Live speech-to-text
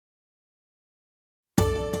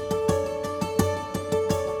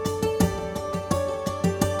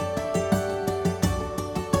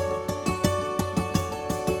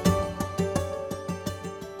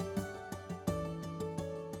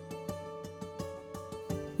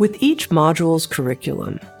With each module's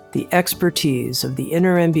curriculum, the expertise of the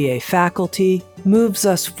Inner MBA faculty moves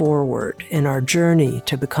us forward in our journey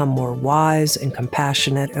to become more wise and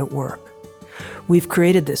compassionate at work. We've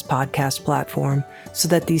created this podcast platform so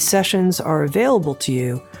that these sessions are available to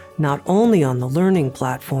you not only on the learning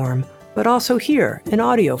platform, but also here in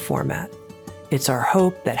audio format. It's our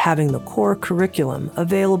hope that having the core curriculum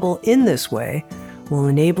available in this way will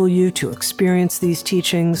enable you to experience these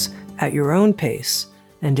teachings at your own pace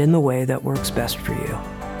and in the way that works best for you.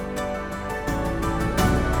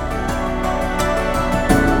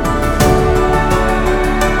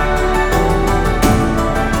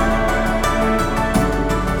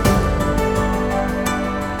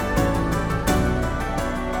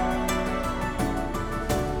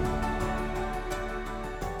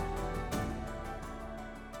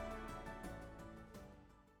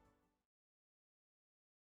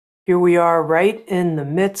 Here we are right in the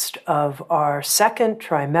midst of our second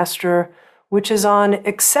trimester, which is on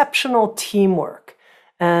exceptional teamwork.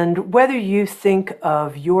 And whether you think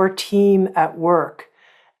of your team at work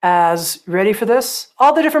as, ready for this,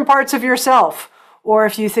 all the different parts of yourself, or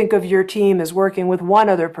if you think of your team as working with one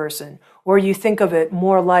other person, or you think of it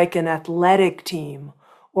more like an athletic team,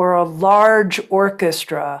 or a large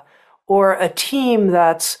orchestra, or a team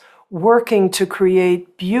that's working to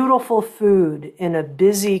create beautiful food in a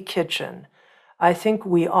busy kitchen, I think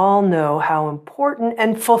we all know how important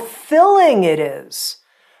and fulfilling it is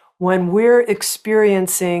when we're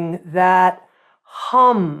experiencing that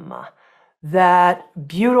hum, that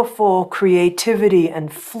beautiful creativity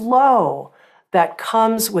and flow that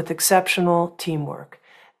comes with exceptional teamwork.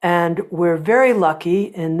 And we're very lucky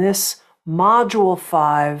in this Module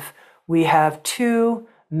 5, we have 2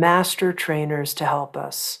 master trainers to help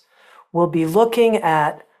us. We'll be looking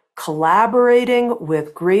at collaborating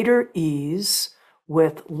with greater ease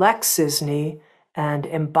with Lex Cisney and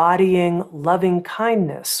embodying loving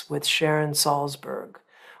kindness with Sharon Salzberg.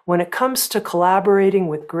 When it comes to collaborating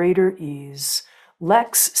with greater ease,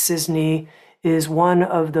 Lex Cisney is one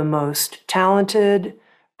of the most talented,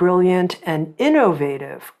 brilliant, and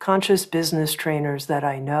innovative conscious business trainers that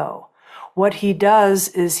I know. What he does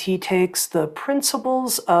is he takes the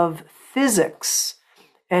principles of physics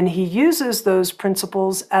and he uses those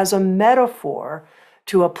principles as a metaphor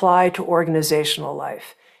to apply to organizational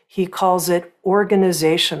life. He calls it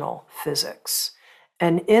organizational physics.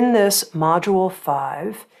 And in this Module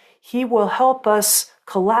 5, he will help us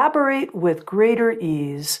collaborate with greater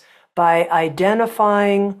ease by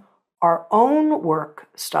identifying our own work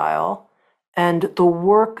style and the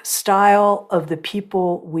work style of the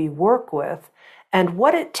people we work with, and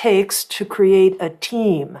what it takes to create a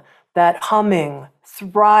team, that humming,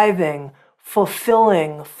 thriving,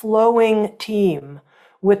 fulfilling, flowing team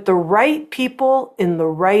with the right people in the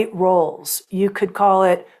right roles. You could call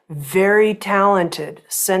it very talented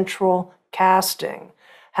central casting,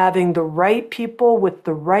 having the right people with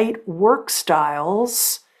the right work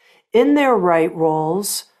styles in their right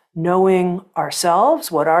roles, knowing ourselves,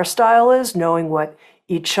 what our style is, knowing what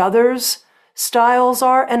each other's styles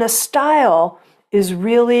are. And a style is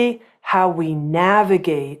really how we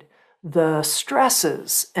navigate the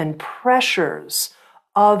stresses and pressures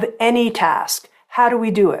of any task. How do we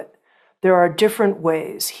do it? There are different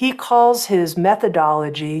ways. He calls his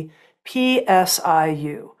methodology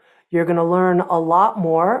PSIU. You're going to learn a lot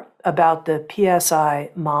more about the PSI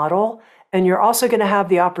model, and you're also going to have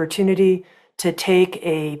the opportunity to take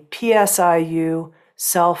a PSIU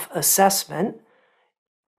self-assessment.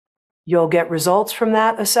 You'll get results from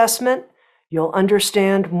that assessment. You'll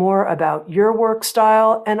understand more about your work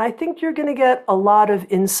style, and I think you're going to get a lot of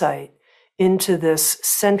insight into this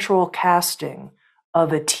central casting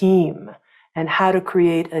of a team and how to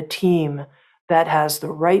create a team that has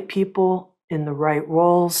the right people in the right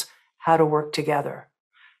roles, how to work together.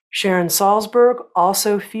 Sharon Salzberg,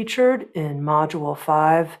 also featured in Module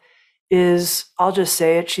 5, is, I'll just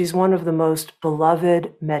say it, she's one of the most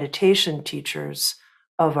beloved meditation teachers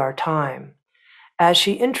of our time. As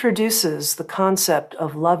she introduces the concept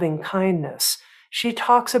of loving kindness, she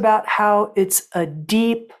talks about how it's a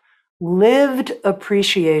deep, lived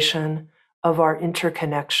appreciation of our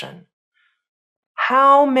interconnection.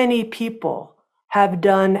 How many people have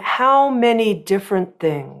done how many different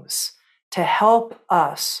things to help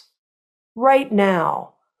us right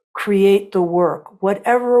now create the work,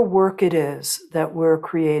 whatever work it is that we're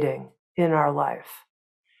creating in our life?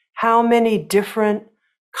 How many different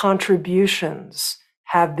contributions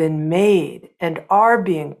have been made and are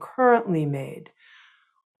being currently made?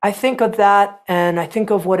 I think of that, and I think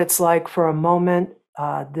of what it's like for a moment.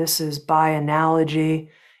 This is by analogy.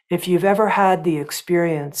 If you've ever had the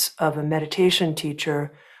experience of a meditation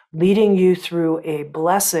teacher leading you through a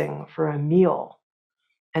blessing for a meal.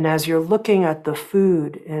 And as you're looking at the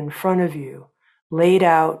food in front of you, laid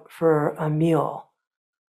out for a meal,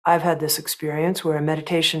 I've had this experience where a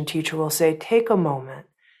meditation teacher will say, take a moment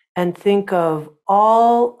and think of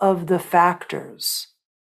all of the factors,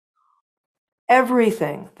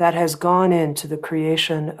 everything that has gone into the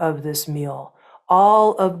creation of this meal,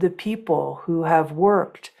 all of the people who have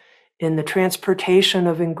worked in the transportation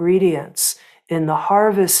of ingredients, in the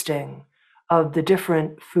harvesting of the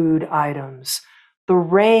different food items, the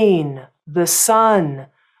rain, the sun,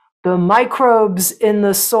 the microbes in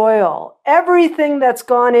the soil, everything that's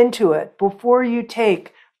gone into it before you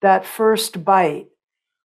take that first bite.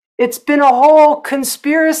 It's been a whole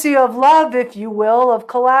conspiracy of love, if you will, of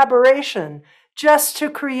collaboration, just to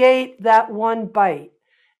create that one bite.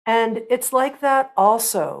 And it's like that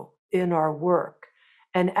also in our work.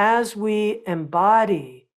 And as we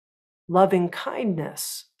embody loving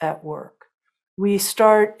kindness at work, we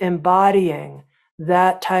start embodying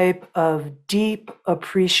that type of deep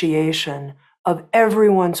appreciation of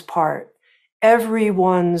everyone's part,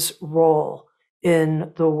 everyone's role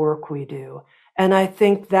in the work we do. And I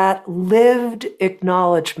think that lived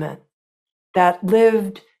acknowledgement, that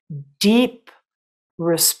lived deep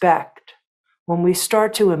respect, when we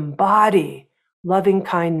start to embody loving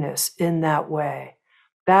kindness in that way,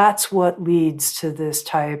 that's what leads to this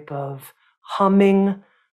type of humming,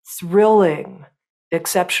 thrilling,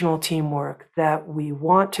 exceptional teamwork that we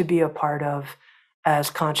want to be a part of as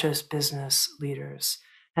conscious business leaders.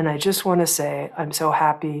 And I just want to say, I'm so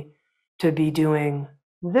happy to be doing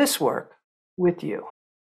this work with you.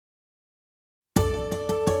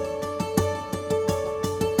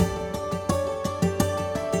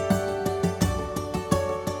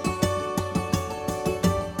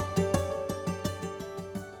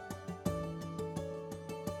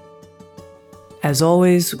 As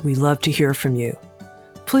always, we love to hear from you.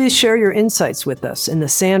 Please share your insights with us in the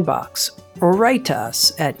sandbox or write to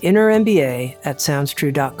us at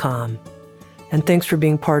innermba@soundstrue.com. And thanks for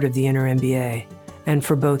being part of the Inner MBA and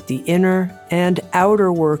for both the inner and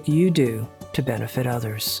outer work you do to benefit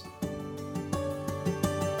others.